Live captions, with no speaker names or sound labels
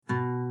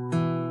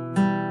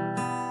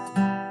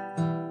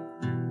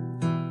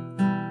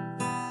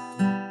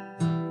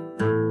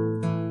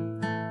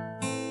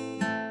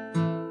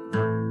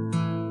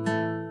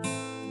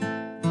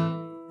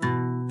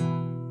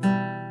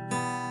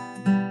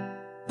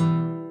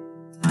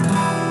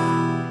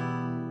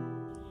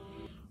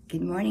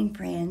Good morning,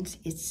 friends.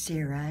 It's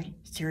Sarah,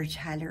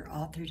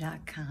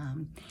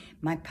 SarahTylerAuthor.com,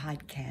 my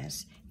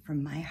podcast,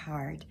 From My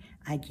Heart,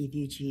 I Give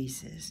You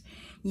Jesus.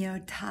 You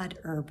know, Todd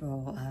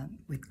Herbal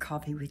with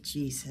Coffee with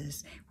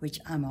Jesus, which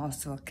I'm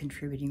also a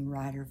contributing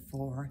writer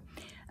for,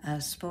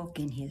 spoke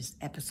in his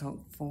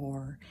episode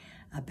 4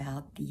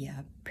 about the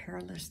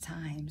perilous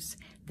times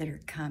that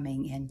are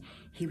coming, and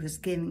he was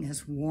giving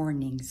us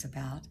warnings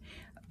about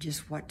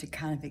just what to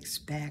kind of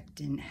expect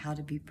and how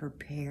to be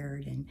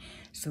prepared. And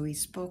so he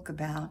spoke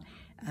about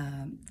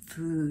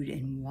food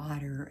and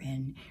water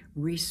and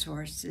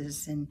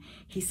resources. And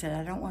he said,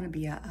 I don't want to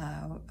be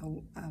a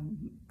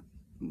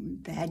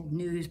bad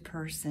news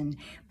person,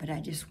 but I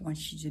just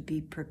want you to be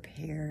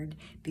prepared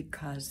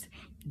because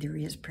there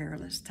is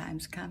perilous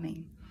times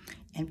coming.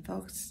 And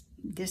folks,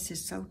 this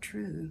is so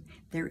true.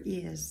 There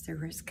is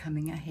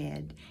coming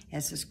ahead,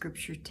 as the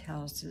scripture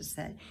tells us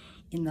that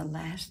in the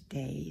last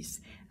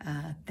days,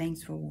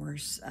 things will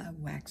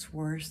wax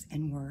worse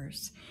and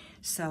worse.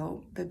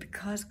 So, but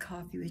because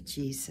Coffee with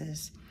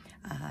Jesus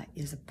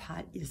is a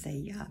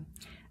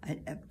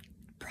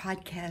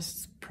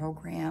podcast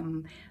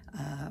program,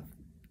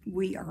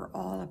 we are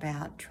all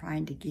about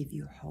trying to give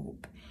you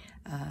hope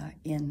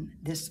in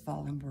this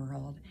fallen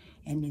world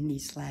and in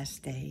these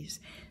last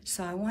days.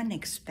 So I want to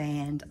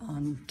expand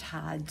on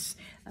Todd's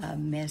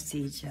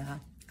message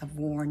of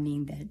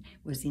warning that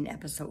was in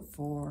episode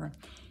 4.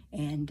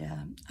 And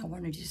I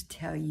want to just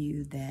tell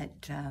you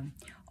that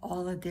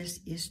all of this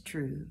is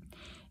true.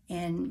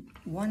 And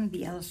one of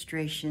the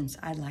illustrations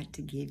I'd like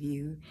to give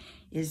you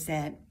is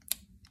that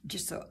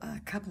just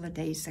a couple of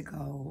days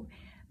ago,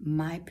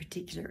 my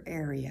particular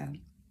area,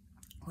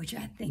 which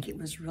I think it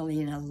was really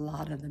in a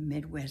lot of the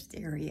Midwest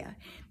area,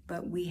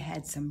 but we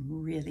had some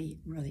really,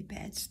 really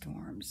bad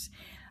storms.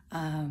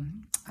 I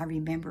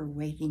remember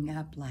waking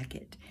up like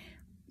at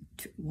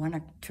 1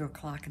 or 2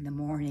 o'clock in the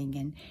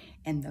morning,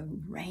 and the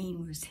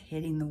rain was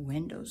hitting the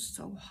windows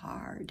so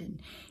hard,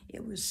 and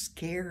it was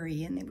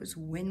scary, and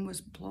wind was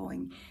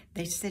blowing.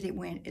 They said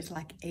it's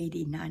like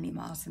 80, 90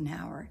 miles an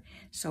hour.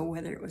 So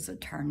whether it was a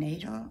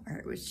tornado or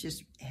it was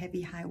just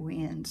heavy high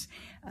winds,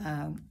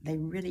 they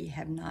really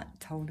have not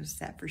told us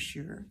that for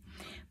sure.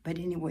 But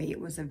anyway, it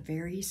was a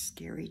very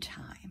scary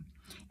time,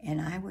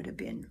 and I would have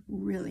been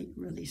really,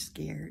 really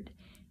scared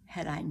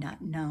had I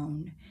not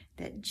known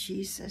that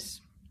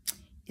Jesus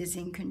is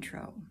in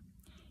control.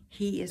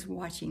 He is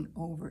watching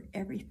over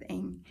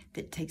everything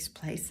that takes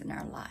place in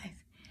our life.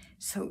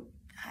 So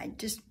I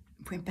just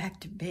went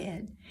back to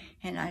bed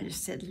and I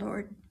just said,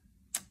 Lord,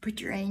 put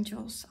your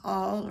angels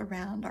all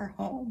around our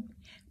home.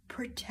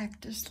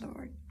 Protect us,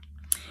 Lord.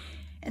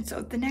 And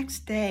so the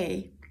next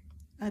day,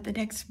 the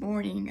next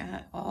morning,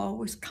 all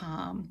was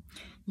calm.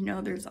 You know,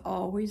 there's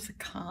always a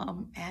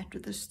calm after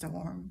the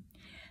storm.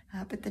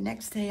 But the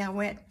next day I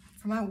went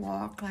for my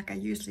walk like I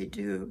usually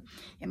do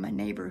in my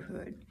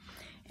neighborhood.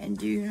 And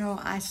do you know,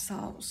 I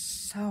saw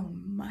so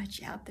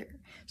much out there,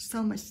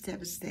 so much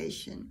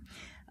devastation.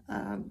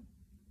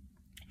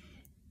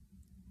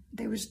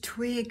 There was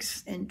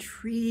twigs and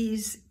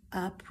trees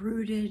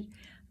uprooted,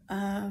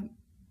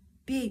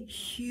 big,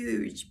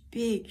 huge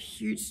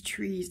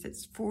trees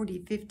that's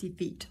 40, 50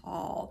 feet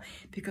tall,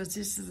 because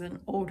this is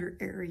an older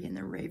area in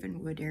the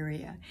Ravenwood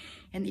area.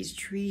 And these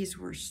trees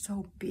were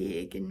so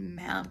big and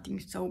mounting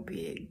so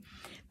big.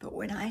 But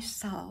when I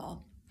saw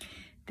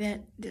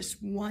that this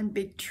one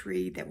big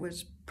tree that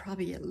was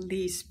probably at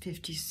least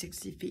 50,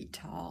 60 feet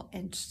tall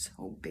and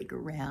so big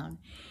around,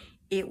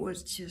 it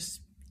was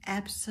just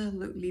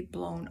absolutely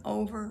blown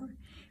over,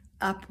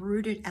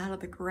 uprooted out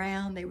of the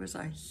ground. There was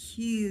a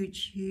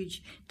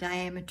huge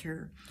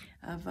diameter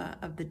of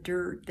the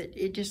dirt that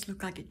it just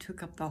looked like it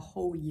took up the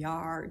whole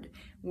yard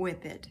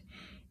with it.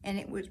 And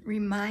it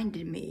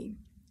reminded me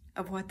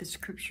of what the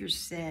scripture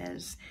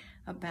says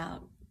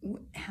about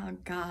how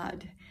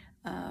God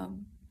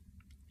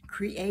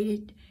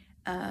created,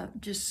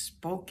 just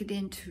spoke it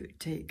into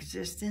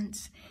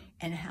existence,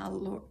 and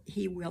how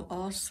he will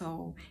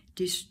also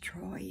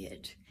destroy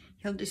it.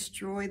 He'll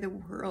destroy the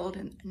world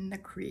and the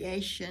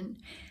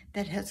creation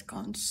that has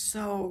gone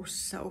so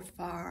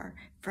far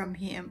from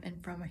him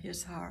and from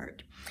his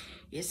heart.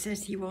 It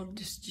says he will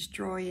just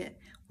destroy it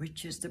with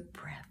just a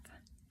breath,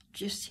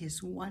 just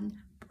his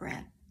one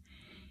breath.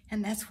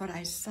 And that's what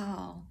I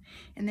saw.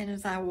 And then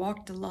as I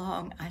walked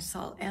along, I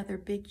saw other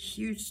big,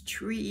 huge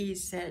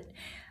trees that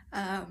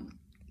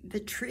the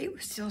tree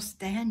was still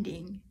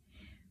standing,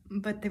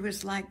 but there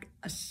was like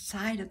a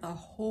side of the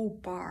whole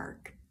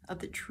bark of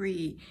the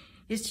tree.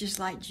 It's just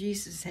like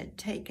Jesus had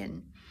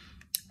taken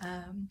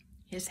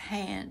his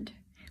hand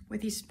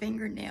with his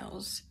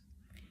fingernails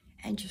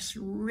and just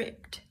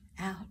ripped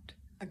out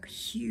a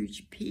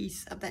huge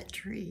piece of that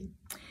tree.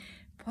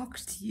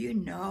 Folks, do you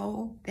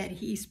know that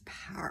he's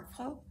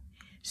powerful?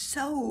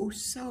 So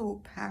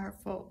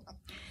powerful.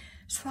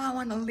 So I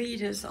want to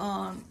lead us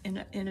on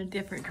in a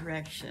different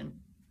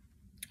direction.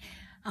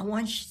 I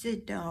want you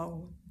to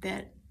know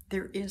that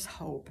there is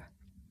hope.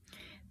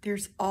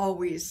 There's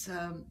always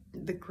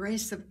the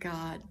grace of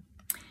God.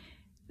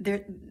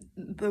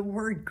 the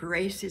word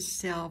grace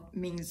itself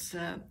means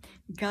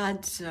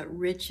God's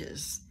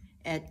riches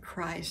at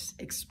Christ's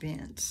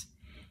expense,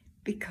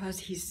 because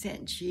he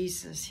sent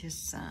Jesus, his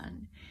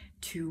son,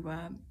 to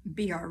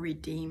be our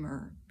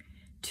Redeemer,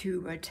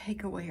 to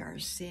take away our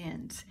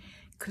sins,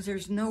 because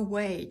there's no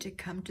way to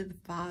come to the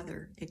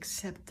Father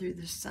except through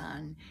the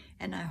Son.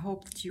 And I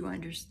hope that you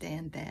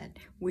understand that.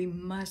 We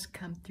must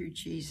come through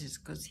Jesus,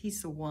 because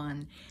he's the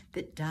one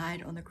that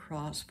died on the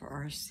cross for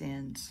our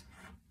sins.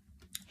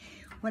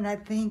 When I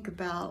think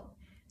about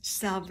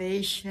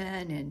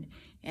salvation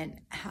and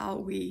how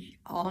we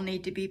all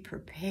need to be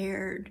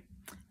prepared,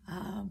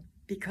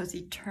 because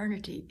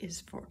eternity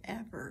is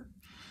forever.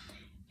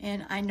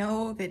 And I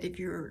know that if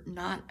you're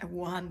not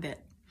one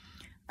that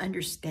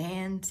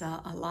understands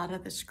a lot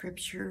of the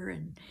scripture,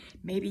 and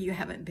maybe you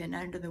haven't been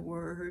under the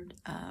word,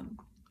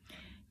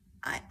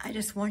 I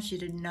just want you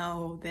to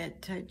know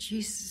that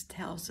Jesus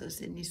tells us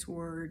in his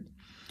word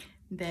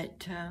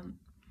that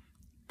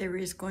there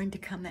is going to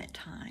come that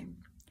time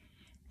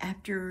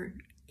after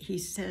he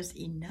says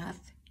enough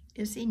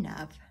is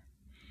enough,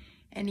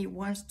 and he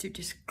wants to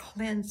just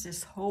cleanse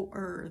this whole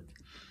earth,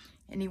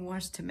 and he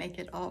wants to make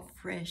it all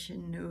fresh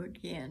and new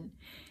again.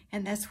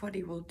 And that's what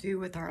he will do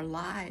with our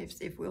lives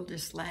if we'll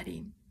just let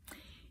him.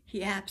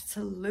 He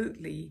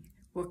absolutely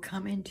will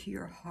come into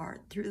your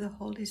heart through the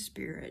Holy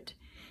Spirit,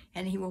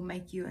 and he will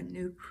make you a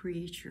new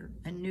creature,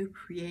 a new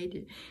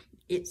created.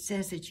 It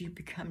says that you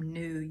become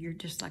new. You're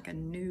just like a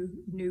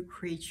new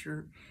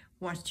creature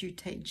once you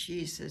take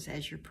Jesus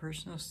as your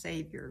personal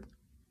Savior.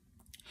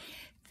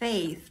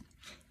 Faith,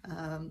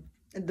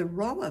 the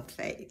role of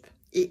faith,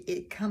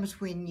 it comes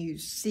when you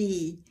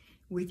see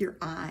with your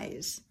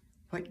eyes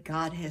what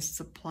God has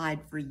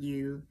supplied for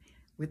you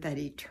with that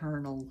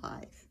eternal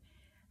life.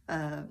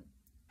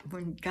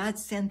 When God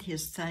sent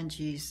his son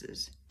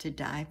Jesus to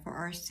die for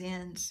our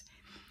sins,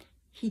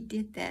 he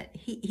did that.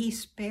 He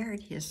spared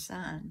his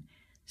son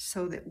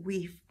so that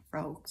we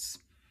folks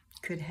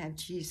could have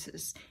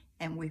Jesus,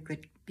 and we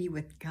could be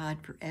with God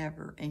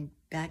forever and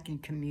back in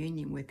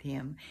communion with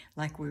him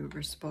like we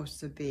were supposed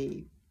to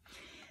be.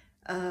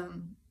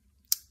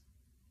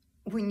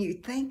 When you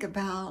think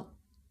about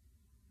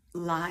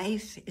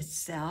life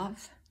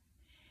itself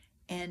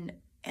and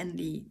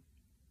the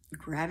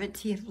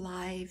gravity of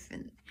life,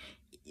 and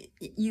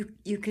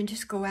you can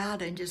just go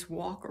out and just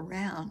walk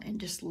around and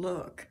just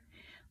look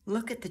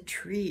at the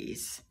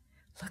trees,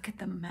 look at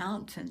the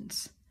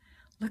mountains,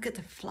 look at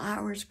the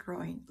flowers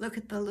growing, look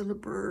at the little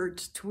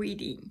birds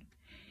tweeting,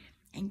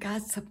 and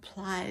God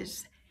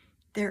supplies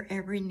their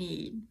every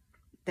need.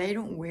 They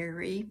don't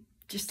worry.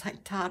 Just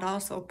like Todd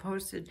also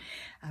posted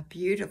a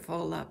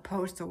beautiful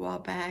post a while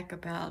back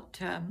about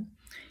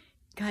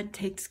God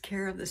takes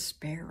care of the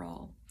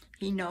sparrow.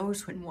 He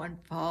knows when one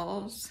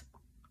falls,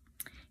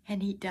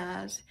 and he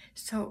does.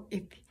 So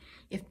if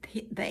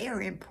they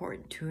are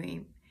important to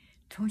him,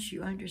 don't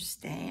you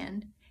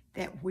understand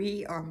that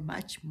we are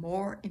much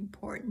more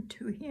important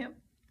to him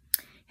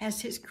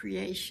as his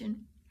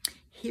creation?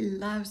 He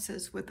loves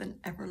us with an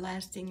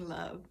everlasting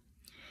love.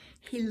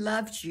 He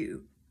loved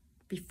you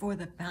before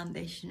the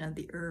foundation of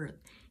the earth,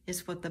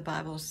 is what the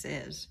Bible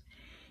says.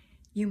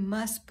 You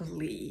must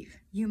believe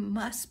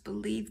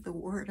the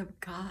word of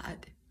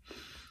God,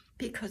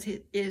 because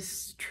it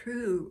is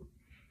true,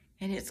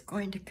 and it's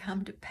going to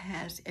come to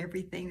pass.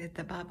 Everything that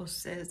the Bible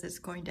says is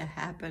going to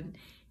happen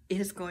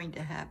is going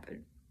to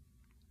happen.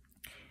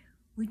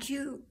 Would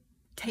you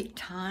take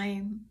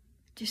time,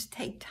 just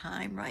take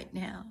time right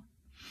now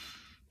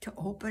to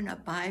open a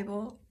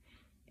Bible?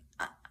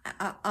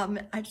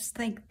 I just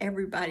think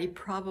everybody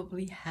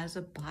probably has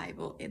a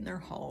Bible in their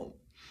home,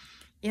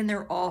 in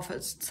their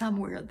office,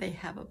 somewhere they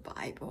have a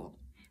Bible.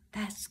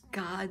 That's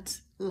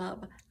God's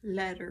love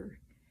letter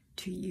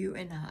to you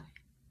and I.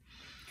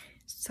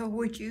 So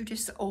would you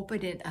just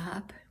open it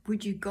up?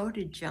 Would you go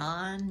to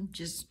John,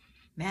 just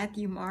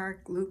Matthew,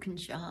 Mark, Luke, and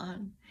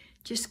John?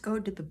 Just go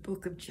to the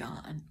book of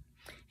John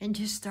and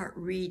just start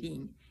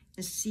reading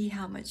and see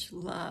how much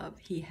love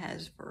he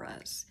has for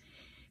us.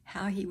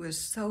 How he was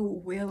so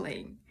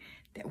willing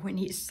that when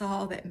he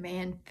saw that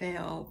man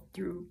fell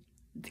through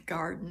the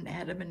garden,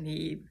 Adam and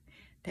Eve,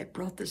 that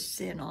brought the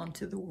sin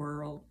onto the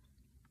world.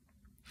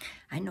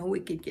 I know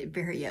we could get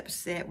very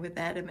upset with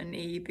Adam and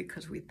Eve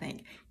because we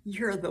think,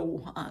 you're the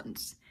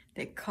ones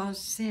that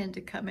caused sin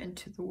to come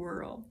into the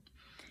world.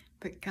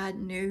 But God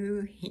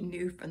knew, he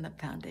knew from the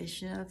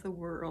foundation of the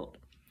world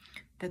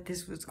that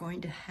this was going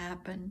to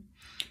happen.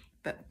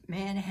 But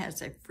man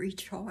has a free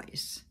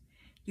choice.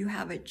 You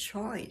have a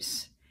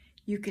choice.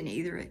 You can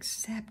either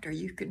accept or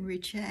you can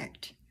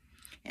reject.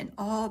 And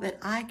all that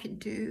I could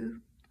do,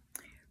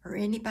 or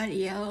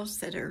anybody else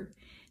that are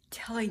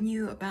telling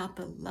you about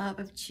the love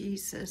of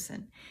Jesus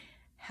and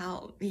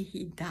how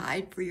he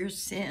died for your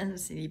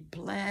sins and he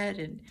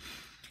bled,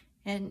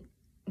 and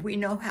we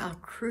know how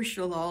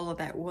crucial all of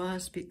that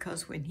was,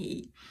 because when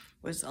he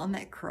was on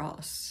that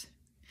cross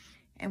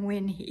and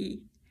when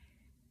he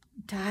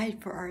died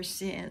for our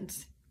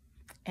sins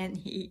and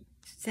he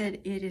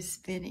said, "It is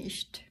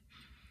finished,"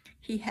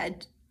 he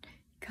had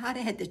God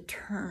had to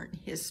turn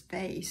his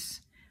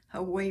face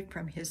away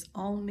from his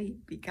only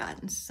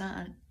begotten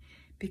Son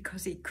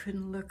because he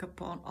couldn't look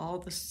upon all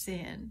the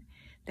sin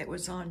that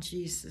was on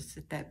Jesus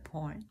at that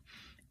point.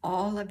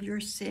 All of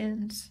your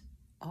sins,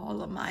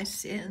 all of my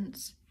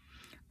sins,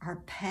 our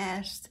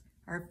past,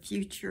 our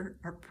future,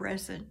 our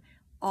present,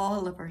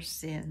 all of our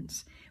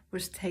sins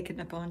was taken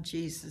upon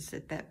Jesus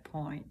at that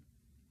point.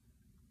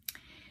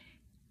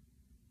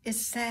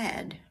 It's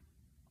sad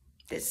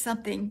that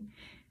something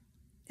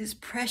as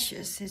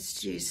precious as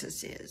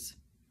Jesus is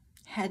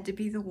had to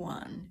be the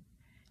one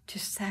to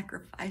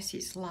sacrifice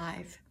his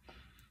life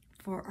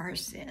for our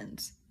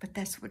sins. But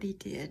that's what he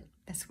did.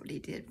 That's what he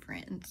did,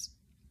 friends.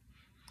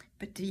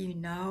 But do you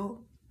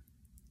know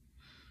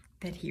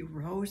that he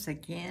rose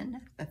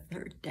again the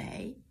third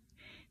day?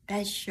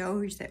 That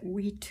shows that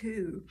we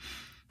too,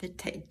 that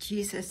take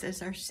Jesus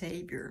as our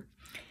Savior.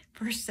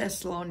 1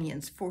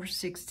 Thessalonians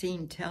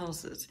 4:16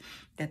 tells us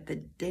that the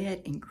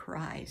dead in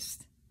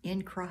Christ,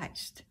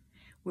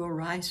 will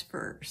rise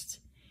first.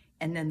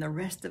 And then the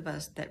rest of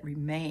us that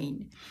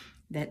remain,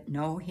 that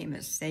know him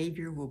as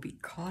Savior, will be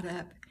caught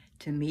up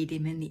to meet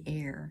him in the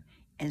air.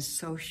 And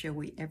so shall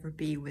we ever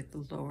be with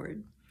the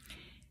Lord.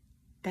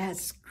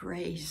 That's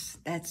grace,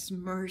 that's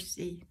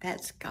mercy,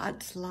 that's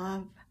God's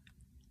love.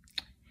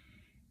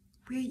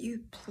 Will you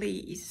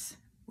please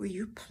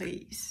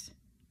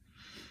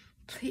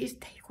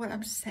take what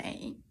I'm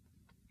saying,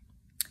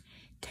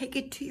 take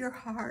it to your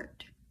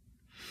heart.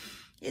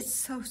 It's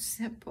so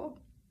simple.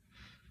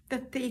 The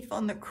thief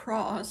on the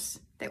cross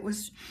that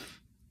was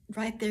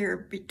right there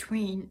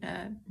between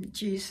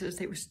Jesus,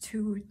 there was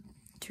two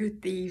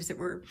thieves that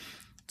were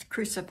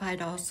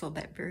crucified also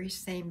that very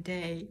same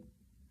day.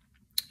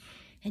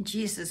 And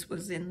Jesus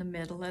was in the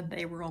middle, and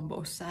they were on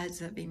both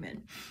sides of him.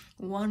 And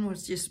one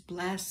was just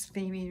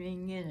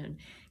blaspheming and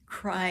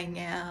crying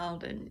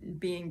out and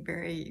being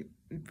very,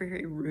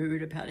 very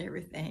rude about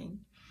everything.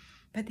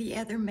 But the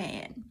other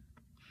man,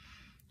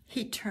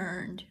 he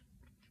turned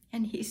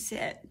and he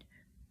said,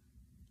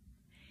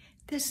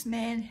 "This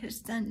man has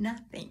done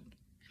nothing.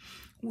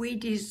 We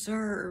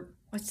deserve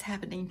what's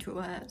happening to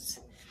us,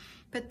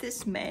 but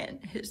this man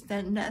has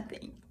done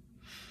nothing."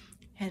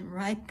 And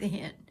right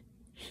then,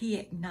 he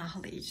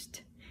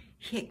acknowledged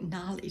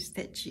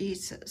that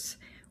Jesus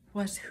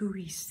was who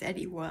he said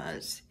he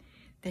was,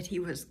 that he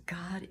was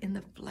God in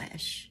the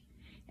flesh,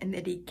 and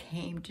that he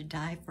came to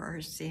die for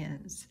our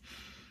sins.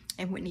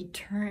 And when he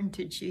turned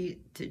to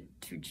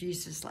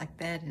Jesus like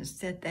that and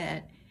said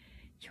that,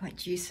 you know what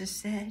Jesus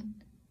said?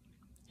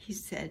 He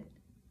said,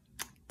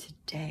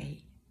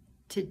 today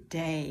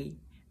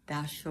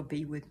thou shalt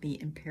be with me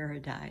in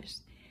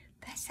paradise.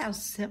 That's how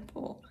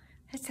simple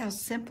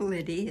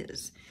it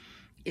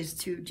is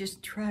to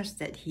just trust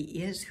that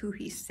he is who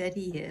he said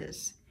he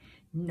is.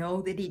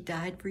 Know that he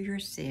died for your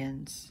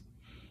sins,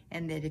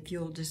 and that if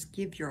you'll just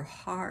give your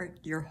heart,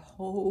 your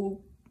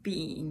whole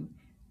being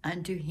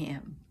unto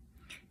him,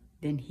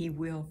 then he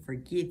will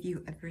forgive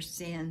you of your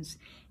sins.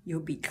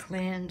 You'll be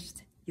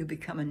cleansed. You'll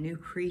become a new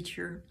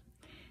creature.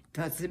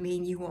 Doesn't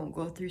mean you won't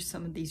go through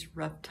some of these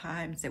rough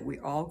times that we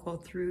all go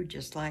through,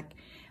 just like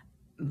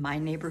my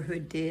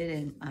neighborhood did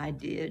and I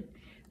did.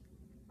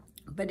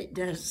 But it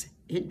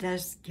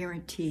does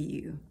guarantee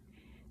you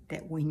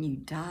that when you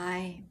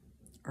die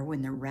or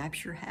when the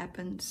rapture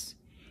happens,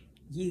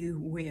 you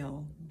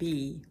will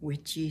be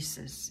with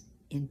Jesus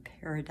in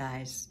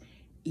paradise,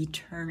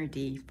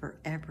 eternity,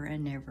 forever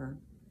and ever.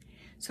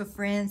 So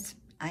friends,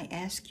 I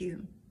ask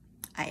you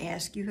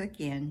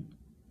again,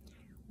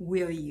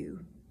 will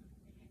you?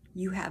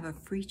 You have a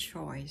free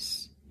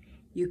choice.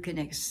 You can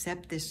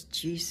accept this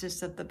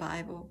Jesus of the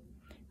Bible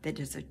that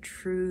is a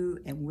true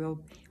and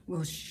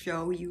will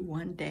show you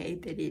one day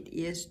that it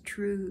is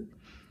true.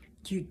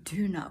 You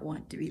do not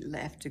want to be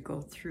left to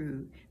go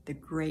through the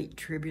great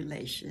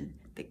tribulation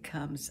that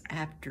comes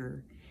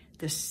after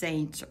the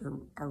saints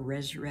are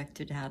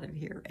resurrected out of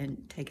here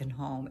and taken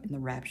home in the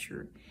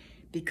rapture,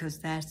 because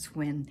that's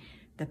when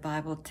the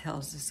Bible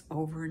tells us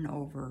over and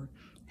over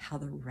how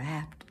the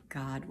wrath of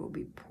God will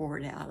be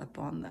poured out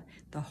upon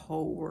the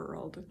whole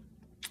world.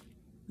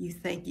 You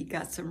think you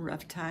got some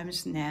rough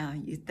times now.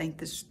 You think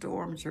the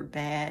storms are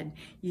bad.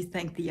 You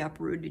think the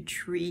uprooted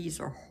trees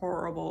are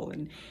horrible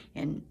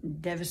and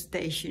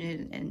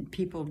devastation and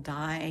people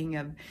dying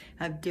of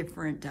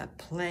different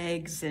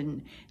plagues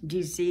and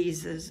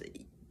diseases.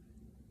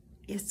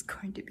 It's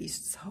going to be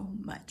so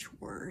much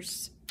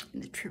worse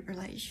in the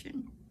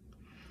tribulation.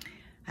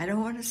 I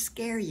don't want to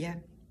scare you,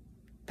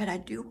 but I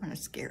do want to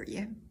scare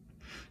you,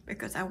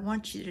 because I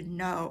want you to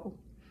know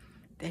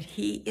that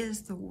he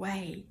is the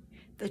way,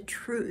 the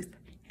truth,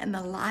 and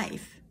the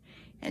life,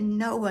 and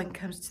no one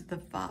comes to the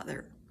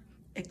Father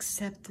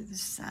except through the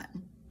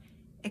Son.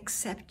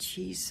 Accept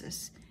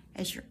Jesus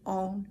as your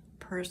own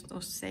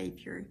personal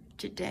Savior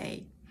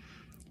today.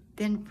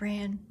 Then,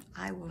 friend,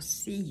 I will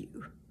see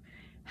you.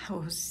 I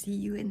will see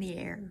you in the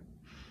air.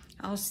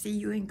 I'll see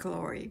you in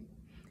glory.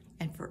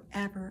 And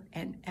forever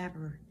and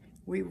ever,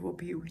 we will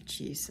be with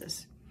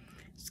Jesus.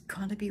 It's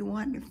going to be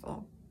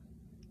wonderful.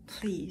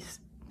 Please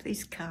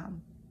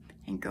come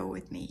and go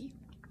with me.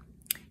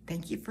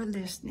 Thank you for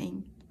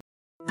listening.